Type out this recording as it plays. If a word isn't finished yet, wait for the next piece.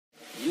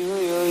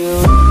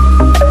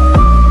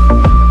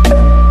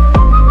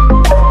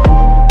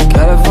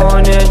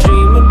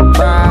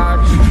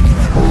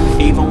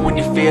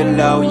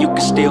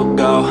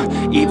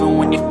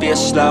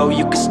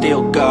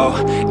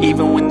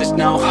even when there's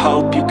no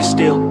hope, you can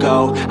still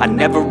go. I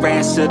never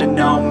answer to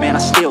no, man, I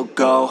still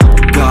go.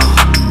 Go,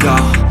 go,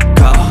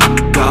 go,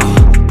 go,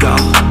 go,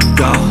 go,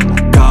 go,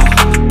 go,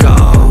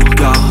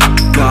 go,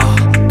 go,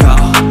 go,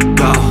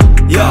 go,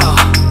 yo,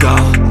 go,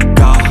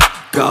 go,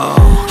 go.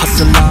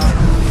 Hustle on.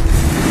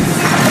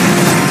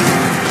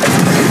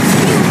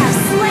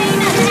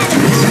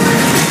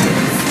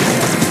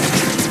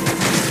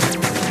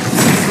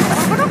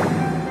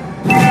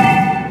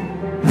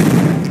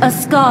 A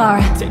scar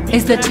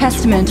is the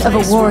testament of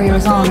a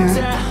warrior's honor.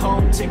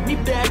 Take me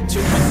back to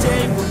a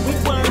day when we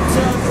weren't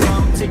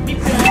alone. Take me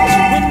back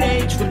to an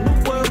age when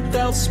the world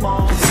felt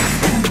small.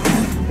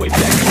 Way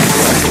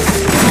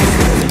back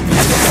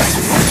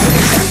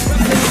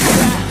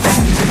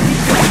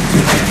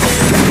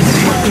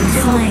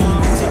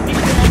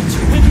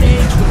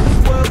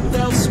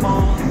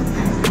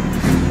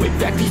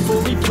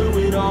before we blew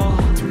it all.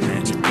 Too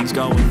many things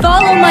going.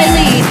 Follow my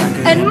lead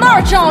and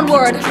march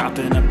onward.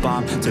 Dropping a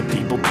bomb to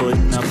people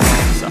putting up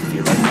bombs. I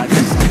feel like life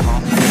is on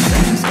hold.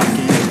 Stuck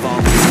in a ball.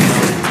 I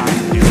know the time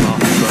to do all,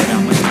 but how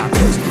much time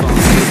does it fall?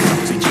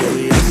 It's too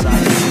chilly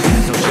outside.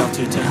 There's no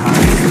shelter to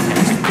hide.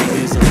 Everything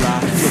is a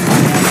lie. You'll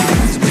find that out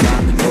in some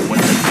time. But when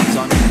the things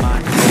on your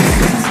mind,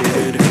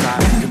 consider the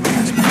crime.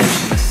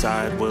 Communication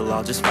aside, we'll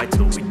all just fight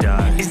till we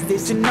die. Is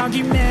this an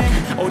argument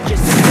or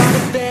just a part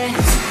of it?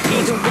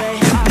 Either way, I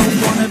don't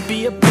wanna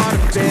be a part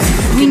of it.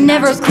 We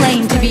never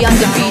claim to be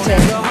undefeated,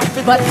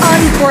 but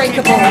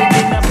unbreakable.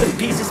 Picking up the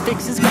pieces,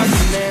 fixing scars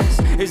and mess.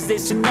 Is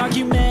this an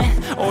argument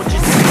or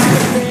just a part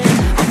of it?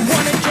 I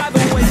wanna drive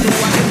away so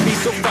I can be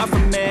so far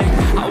from it.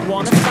 I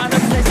wanna find a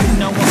place that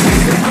no one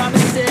makes the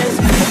promises.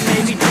 Or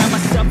maybe drown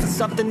myself in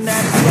something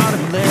that is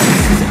bottomless.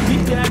 Take me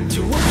back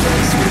to a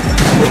place where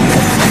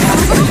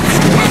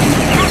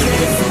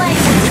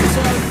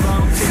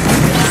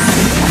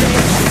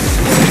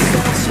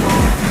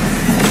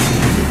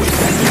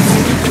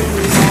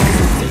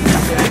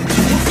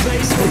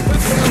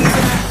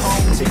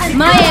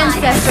my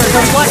ancestors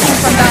are watching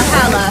from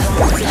Valhalla.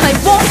 I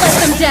won't let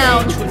them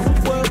down.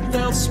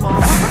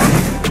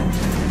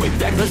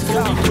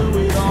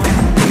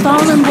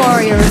 Fallen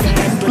warriors,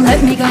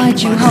 let me guide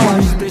you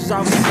home. There's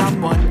always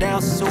someone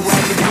else who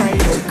has a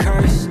greater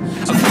curse,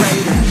 a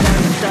greater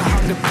thirst, a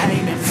hunger,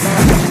 pain, and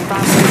thirst.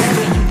 Find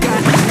whatever you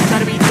got,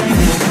 gotta be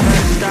thankful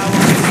first. I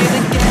wanna feel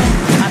again,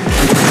 I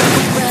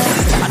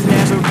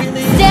never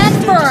really Stand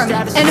firm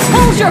and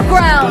hold your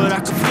ground. But I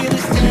can feel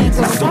his dance,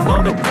 I don't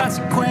know the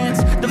consequence.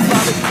 The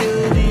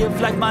volatility of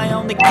like my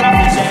only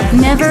confidence.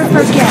 Never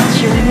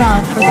forget your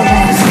love for the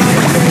land.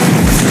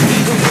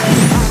 Either way,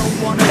 I don't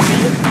wanna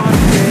be a part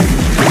of it.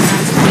 You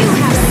have slain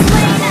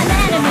an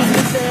enemy.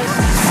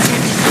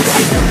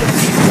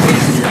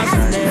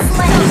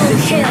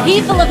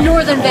 People of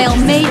Northern Vale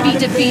may be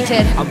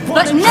defeated,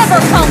 but never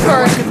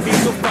conquered.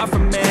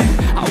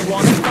 I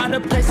wanna find a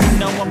place that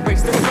no one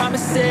breaks their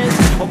promises.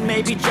 Or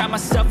maybe drown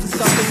myself in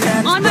something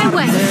that is On my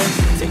way.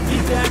 bottomless. Take me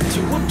back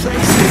to a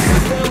place where I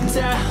felt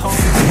at home.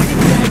 Take me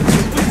back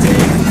to a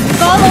day.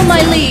 Follow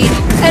my lead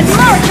and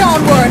march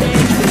onward.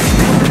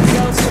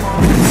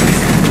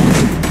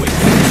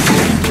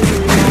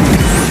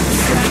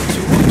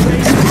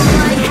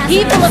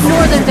 People of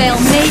Northern Vale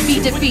may be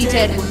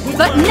defeated,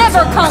 but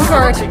never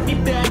conquered. Take me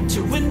back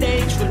to an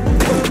age when the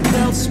world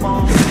felt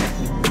small.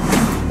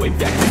 Way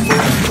back before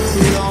we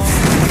blew it all.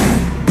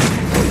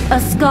 A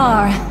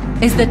scar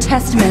is the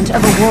testament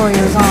of a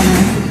warrior's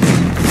honor.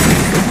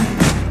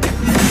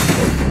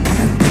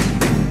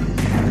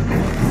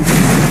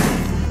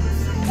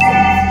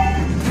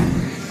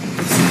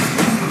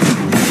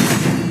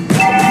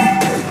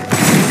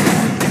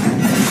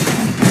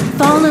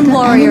 Fallen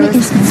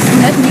warriors,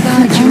 let me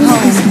guide you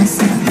home.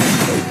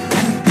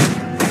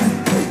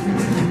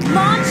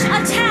 Launch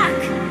attack!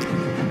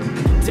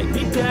 Take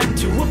me back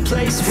to a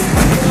place where I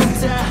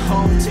felt at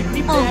home. Take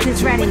me back is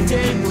to ready. a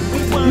day when we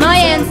weren't My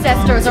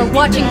ancestors are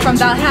watching from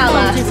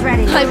Valhalla.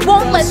 I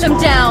won't let them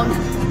down.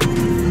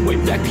 way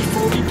back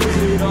before we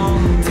blew it all.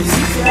 Take me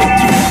back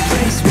to a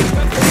place where I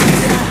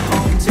felt at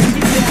home. Take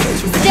me back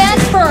to a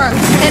Stand firm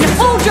and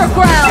hold your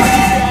ground.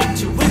 back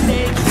to an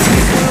age when the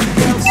world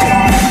felt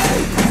small.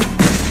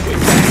 Way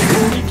back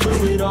before we blew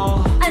it all.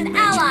 An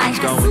ally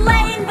has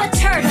slain the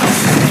turtle!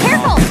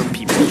 Careful!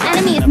 The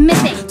enemy is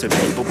missing! To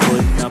people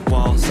putting up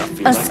walls, I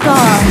feel A like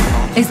scar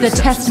is the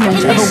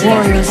testament of a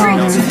warrior's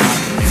honor.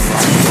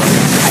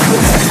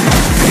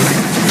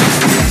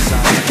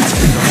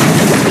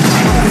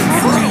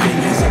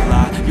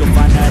 You'll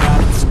find that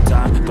out in some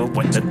time. But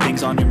when the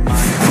things on your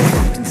mind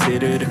are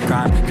considered a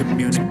crime,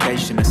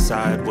 communication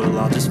aside, we'll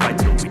all just fight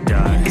till we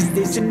die. Is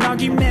this an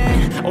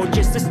argument or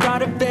just the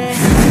start of it?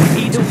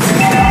 Either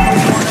way, I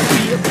don't wanna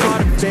be a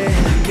part of it.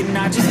 Can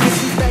I just get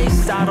some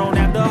space? I don't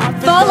have the heart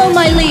for Follow this.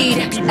 my lead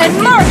and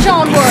march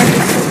onward.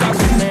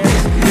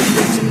 Is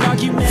this an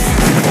argument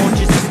or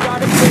just the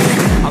start of it?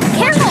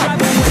 Careful!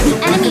 The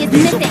enemy is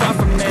missing! I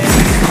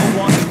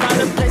wanna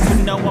find a place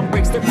where no one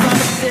breaks their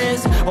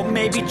promises. Or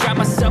maybe drown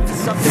myself in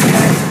something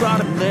that is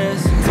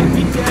bottomless. Take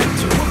me back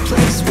to a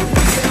place where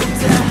we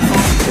felt at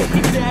home. Take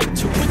me back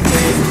to a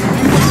day when we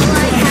An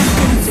ally has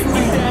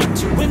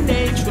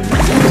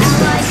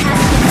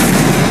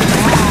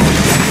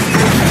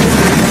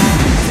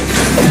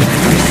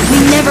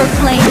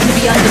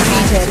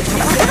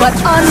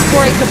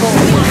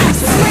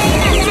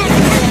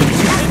unbreakable.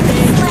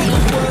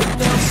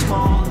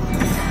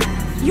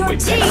 Your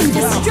team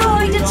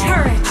destroyed a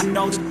turret. I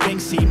know that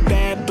things seem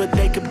bad, but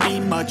they could be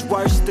much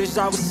worse. There's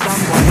always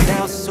someone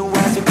else who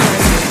has a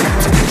greater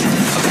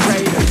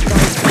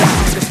thirst for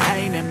hunger,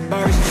 pain, and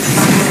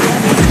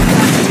mercy.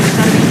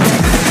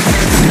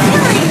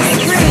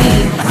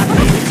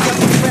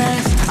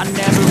 I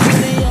never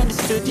really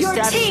understood Your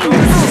just how team to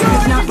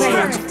destroyed not the ready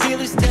turret. to feel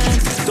his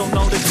dance. Don't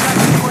know the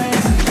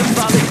consequence. The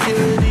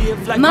volatility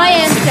of life. My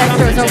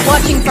ancestors are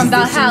watching from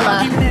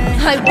Valhalla.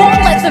 I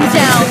won't let them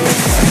down.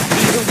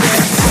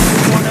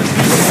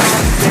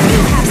 You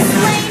have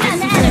slain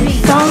an enemy.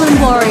 Fallen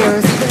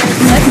warriors,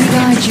 let me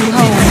guide you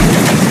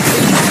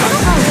home.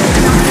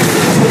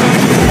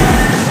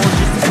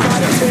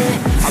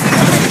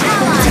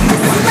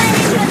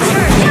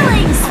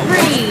 Killing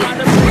spree.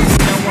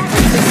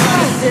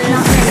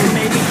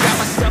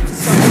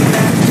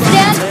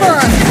 Stand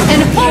firm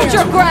and hold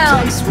your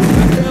ground.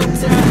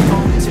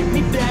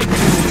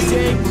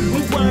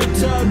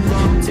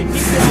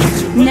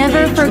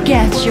 Never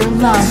forget your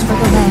love for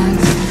the land.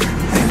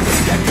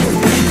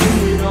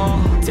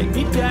 Take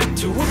me back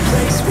to a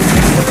place where we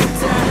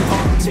built at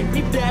home. Take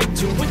me back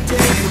to a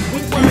day when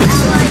we weren't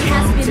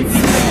alone. Take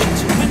me back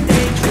to an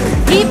age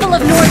where People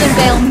of Northern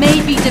Vale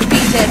may be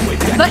defeated,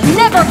 but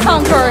never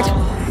conquered.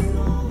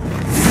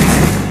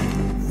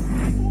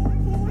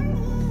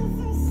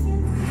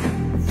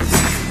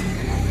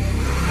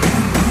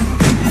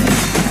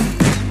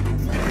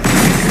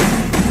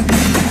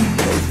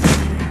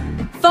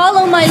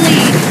 Follow my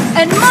lead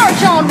and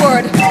march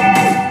onward!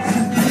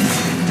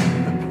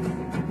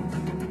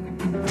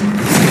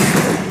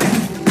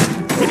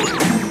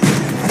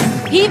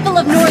 People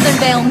of Northern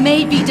Vale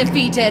may be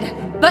defeated,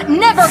 but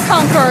never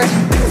conquered!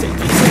 take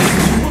me back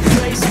to a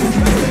place where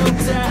we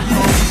built at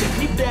home. Take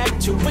me back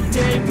to a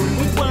day when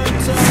we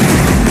weren't alone.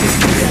 Take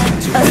me back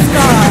to A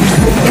scar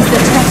is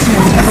the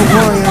testament of a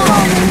warrior's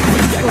honor.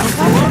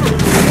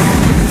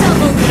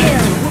 Double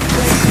kill.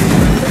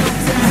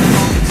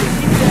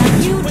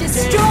 You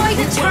destroyed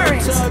a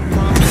turret.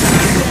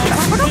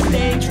 an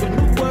age when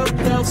the world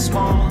felt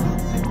small.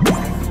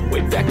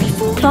 Way back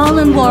before we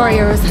Fallen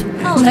warriors,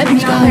 let me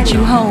guide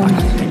you home.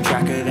 keep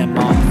track of them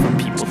all. From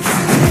people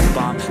dropping a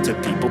bomb to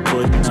people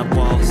putting up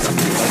walls. I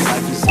feel like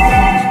life is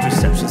wrong.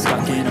 Perception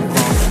stuck in a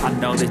vault. I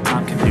know that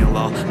time can heal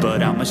all,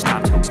 but how much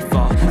time till we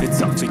fall?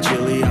 It's awfully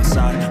chilly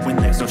outside when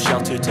there's no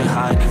shelter to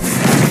hide. When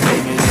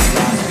everything is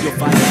lost, you'll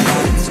find that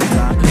out in some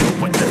time.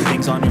 But when the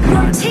things on your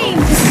mind, Team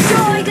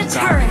destroyed a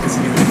turret.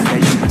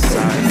 communication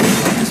aside,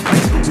 we'll just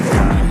fight till we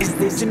die. Is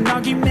this an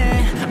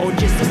argument or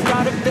just the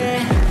start of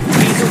it?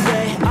 Either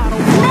way, I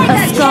don't want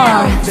A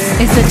scar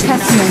is the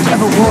testament of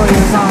a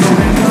warrior's honor.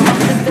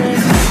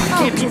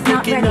 can't be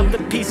picking up the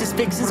pieces,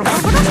 fixing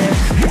stuff from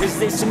there. Is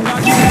this an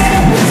argument?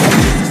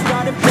 Just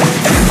start a bit.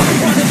 I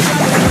wanna try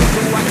to live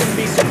so I can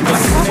be so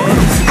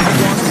confident. I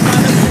wanna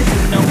find a place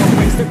where no one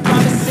breaks their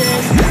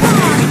promises.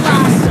 Maybe try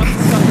myself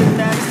to something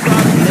that is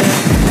promising.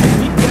 Take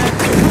me back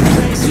to a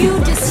place You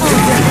where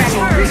destroyed a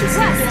turret.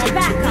 Request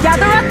backup.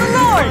 Gather at the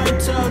Lord!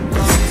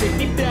 take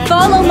me back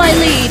Follow my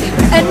lead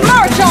and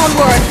march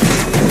onward!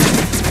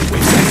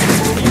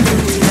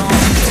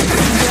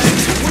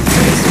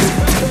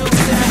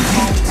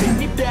 take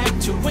me back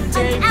to a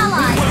day An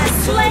ally has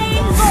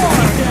slain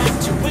Lord. back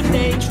to an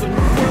age when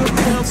the world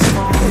felt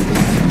small.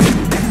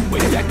 Way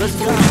back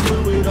before we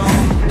blew it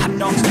all. I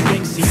know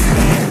things seem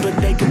bad, but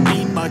they could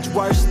be much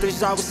worse.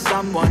 There's always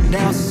someone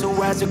else who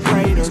has a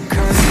greater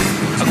curse,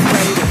 a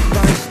greater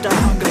thirst, a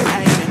hunger,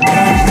 pain, and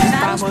thirst.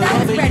 Find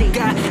whatever you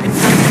got and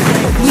take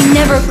it. We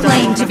never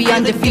claim to be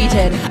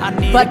undefeated,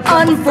 but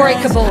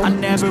unbreakable. I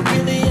never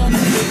really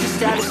understood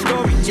just how the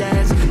story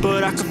ends,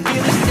 but I can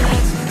feel it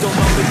dance. Don't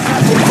know the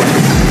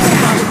consequences.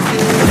 I would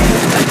feel it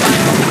like my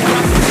own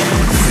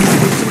confidence. Is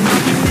this an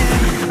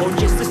argument or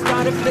just the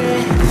start of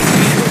it?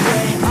 Either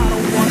way, I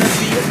don't wanna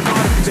be a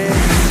part of it.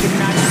 Can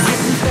I just get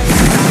some space?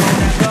 I don't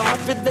have the heart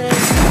for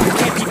this. I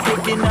can't be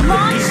picking up the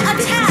Launch pieces,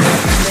 fixing attack. stuff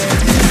from there.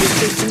 Is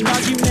this an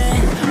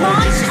argument or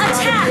Launch just the start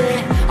of attack.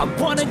 it? I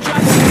wanna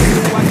drive away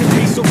so I can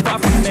be so far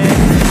from it.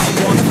 I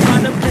wanna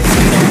find a place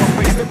where no one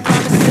breaks their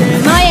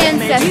promises. My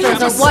ancestors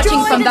are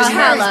watching from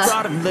Valhalla.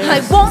 I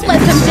won't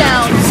let them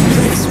down.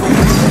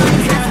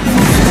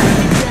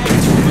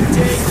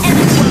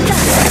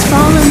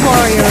 Fallen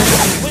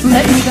warriors,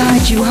 let me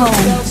guide you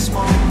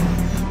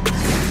home.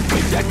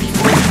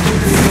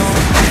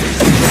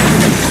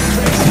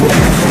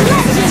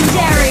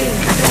 Legendary.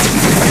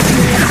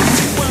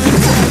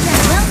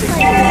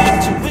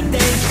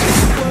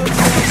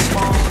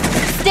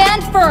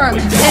 Stand firm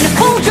and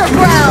hold your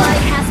ground. Ally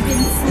has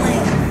been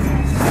slain.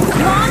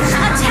 Launch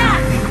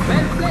attack.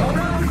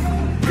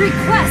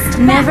 Request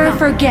Never backup.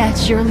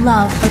 forget your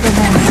love for the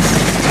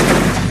land.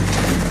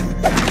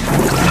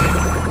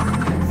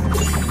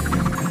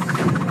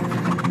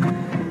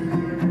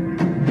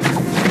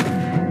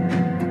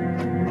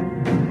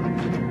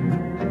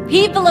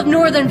 People of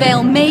Northern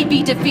Vale may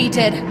be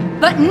defeated,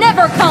 but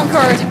never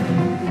conquered.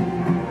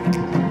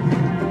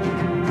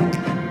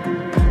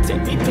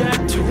 Take me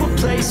back to a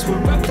place place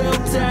where I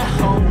felt at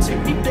home.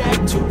 Take me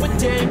back to a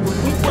day when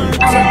we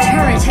weren't Our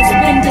turret has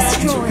been to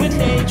destroyed.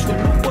 an age when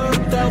the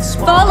world felt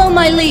small. Follow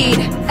my lead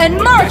and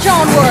march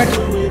onward!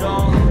 Through it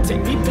all,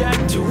 take me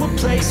back to a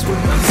place where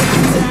I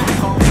felt at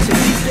home.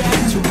 Take me back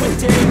to a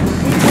day when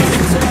we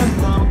weren't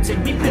alone.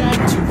 Take me back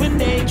to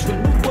an age when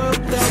the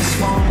world felt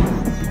small.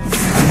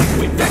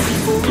 Way back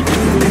before we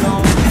blew it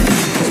all.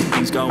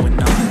 Things going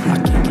on, I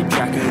can't keep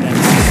track of them.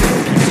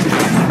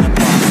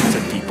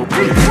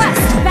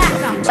 Request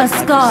backup. A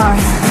scar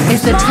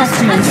is the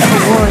testament of a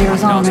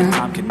warrior's honor.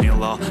 Time can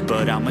heal all,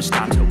 but how much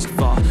time till we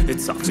fall?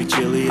 It's awfully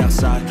chilly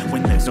outside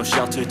when there's no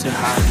shelter to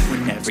hide.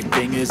 When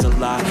everything is a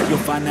lie, you'll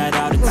find that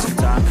out in some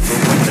time. But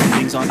when the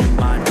things on your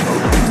mind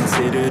are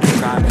considered a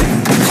crime,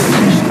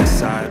 push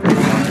aside, we'll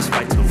all just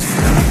fight till we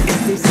die.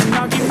 Is this an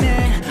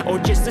argument or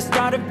just the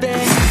start of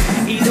it?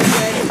 Either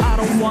way, I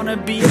don't wanna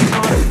be a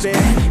part of it.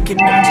 Can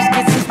I just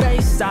get some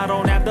space? I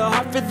don't have the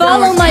heart for this.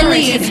 Follow my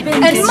lead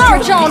and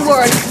march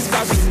onward!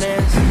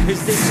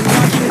 Is this an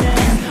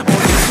argument or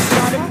just the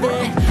start of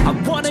it? I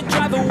wanna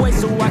drive away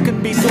so I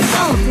can be so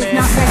far from it.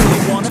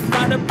 I wanna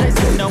find a place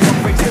where no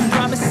one breaks their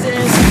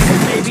promises. Or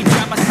maybe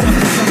drown myself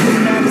in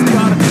something that is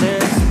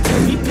bottomless.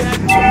 Take me back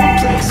to a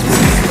place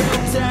where I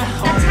felt at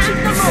home. Take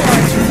me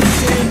back to a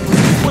day when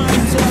we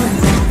weren't alone.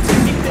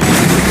 Take me back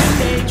to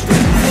an age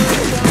when the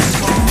world felt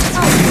small.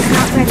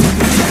 Not ready.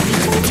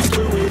 Before we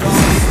blew it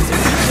all.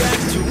 Take me back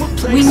to a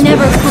place. We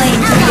never claim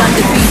to be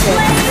undefeated,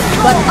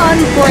 but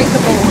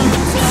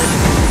unbreakable.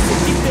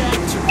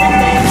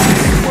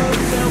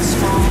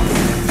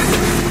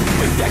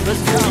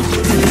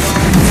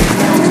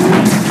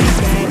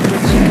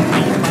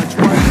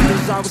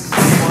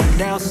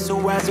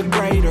 So as a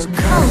greater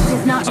Hope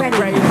is not ready. a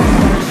greater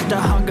thirst, a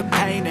hunger,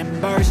 pain,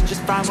 and burst.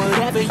 Just find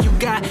whatever you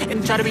got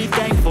and try to be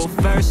thankful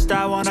first.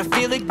 I wanna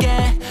feel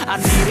again, I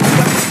need it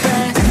so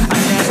fast. I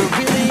never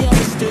really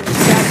understood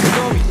just how the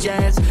story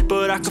ends,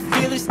 but I can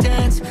feel it's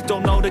tense,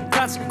 don't know the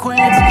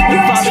consequence.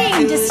 Your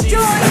team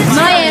destroyed.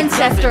 My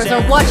ancestors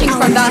are watching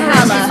from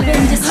Valhalla.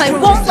 I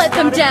won't let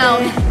them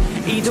down!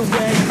 Either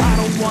way, I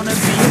don't wanna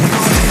be a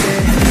part of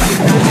it.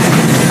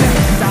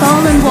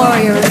 Fallen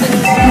warriors,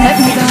 let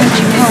me guide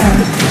you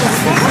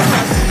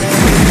home.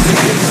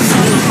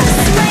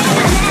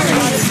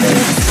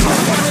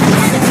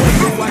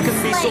 I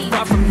can be so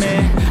far from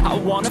it. I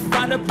wanna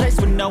find a place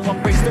where no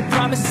one breaks their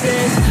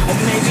promises. Or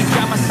maybe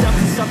drown myself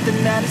in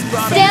something that is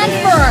brought. Stand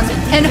firm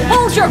and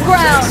hold your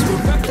ground!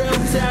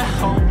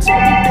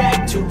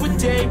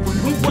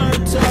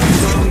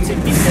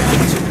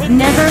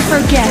 Never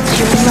forget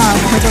your love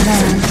for the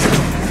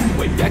land.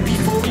 Way back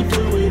before we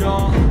blew it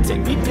all.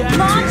 Take me back.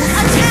 Launch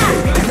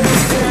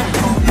attack.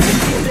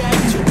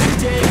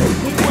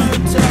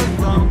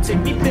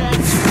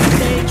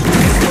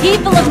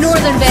 People of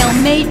Northern Vale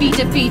may be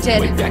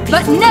defeated,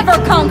 but never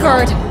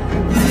conquered!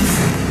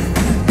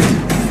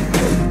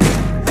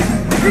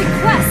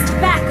 Request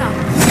backup.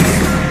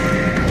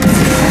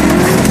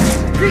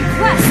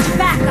 Request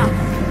backup.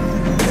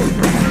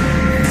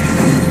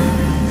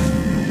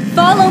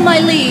 Follow my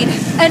lead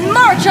and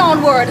march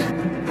onward!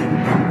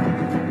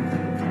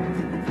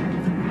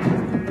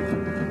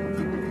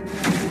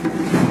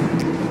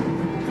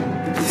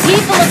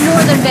 People of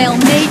Northern Vale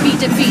may be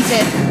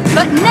defeated,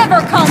 but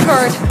never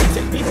conquered!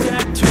 Take me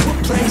back to a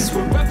place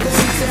where I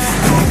felt at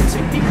home.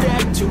 Take me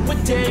back to a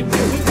day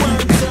when we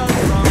weren't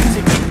alone.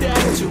 Take me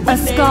back to A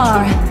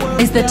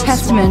scar is the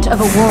testament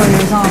of a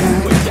warrior's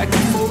honor. way back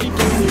before we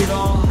blew it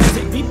all.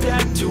 Take me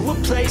back to a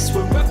place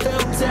where I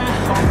felt at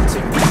home.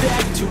 Take me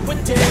back to a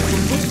day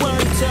when we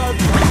weren't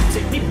alone.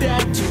 Take me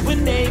back to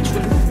an age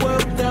when the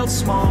world felt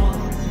small.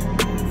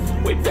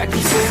 Way back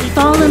before we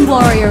Fallen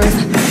warriors,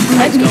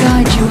 let me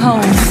guide you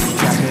home.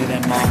 Tracker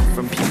them all,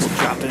 from people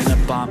dropping a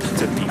bomb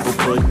to people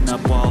putting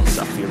up walls.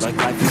 I feel like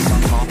life is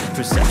on hold,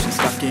 perception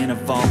stuck in a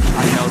vault.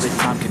 I know that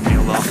time can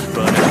heal all,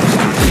 but I wish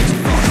I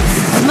could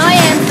fall. My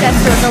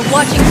ancestors are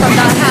watching from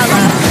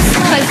Valhalla.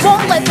 I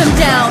won't let them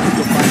down!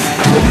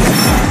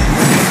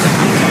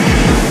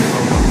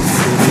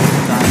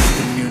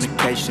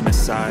 Communication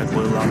aside,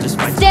 we'll all just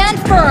fight. Stand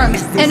firm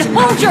and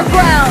hold your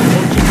ground!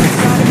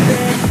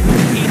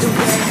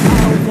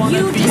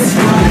 You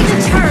destroyed the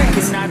turret.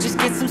 Can I just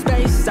get some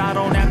space? I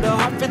don't have the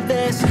heart for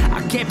this.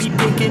 I can't be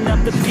picking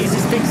up the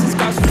pieces, fixing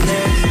scars from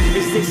this.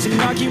 Is this an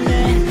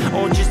argument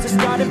or just the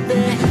start of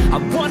it? I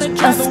wanna A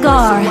drive away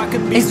scar so I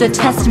can be is the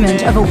so far from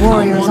testament it. of a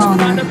warrior's I wanna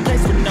find honor. a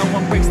place where no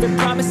one breaks their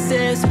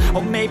promises,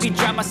 or maybe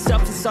drown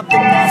myself in something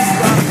that is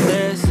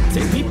thoughtless.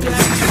 Take me back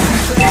to a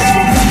place where I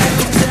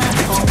felt at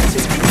home.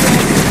 Take me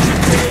back to the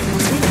day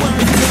when we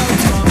weren't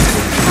alone.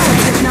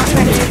 Hope is not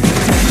ready.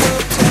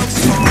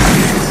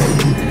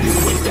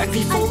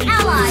 An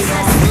ally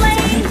has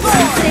slain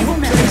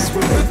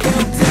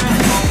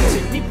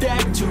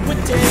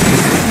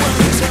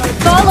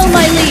Follow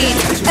my lead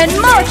and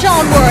march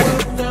onward!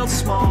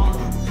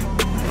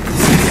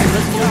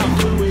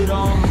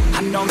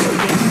 I know you've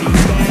been seen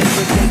bad,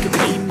 but they could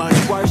be much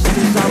worse.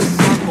 There's always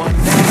someone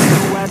else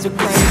who has a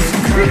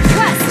greater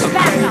Request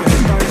backup.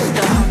 thirst,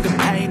 a hunger,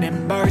 pain,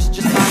 and burst.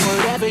 Just find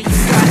whatever you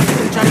got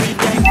and try to be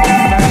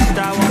thankful.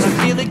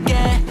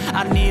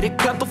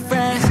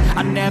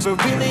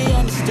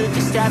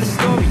 the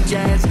story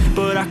ends,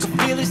 but I can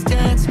feel his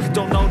tense.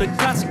 Don't know the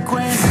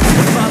consequence.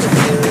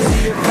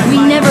 We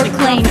never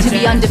claimed to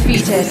be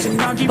undefeated,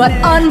 but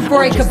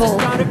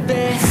unbreakable.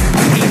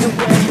 Either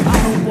way, I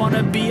don't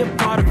wanna be a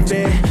part of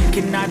it.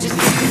 Can I just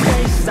keep the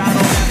pace? I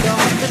don't have the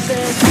heart for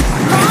this.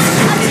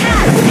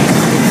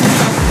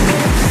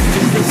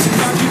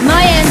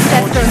 My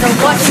ancestors are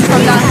watching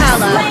from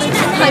Valhalla.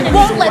 I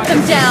won't let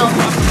them down.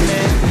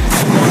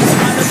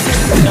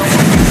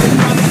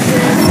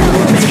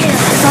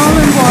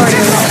 Fallen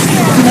warriors,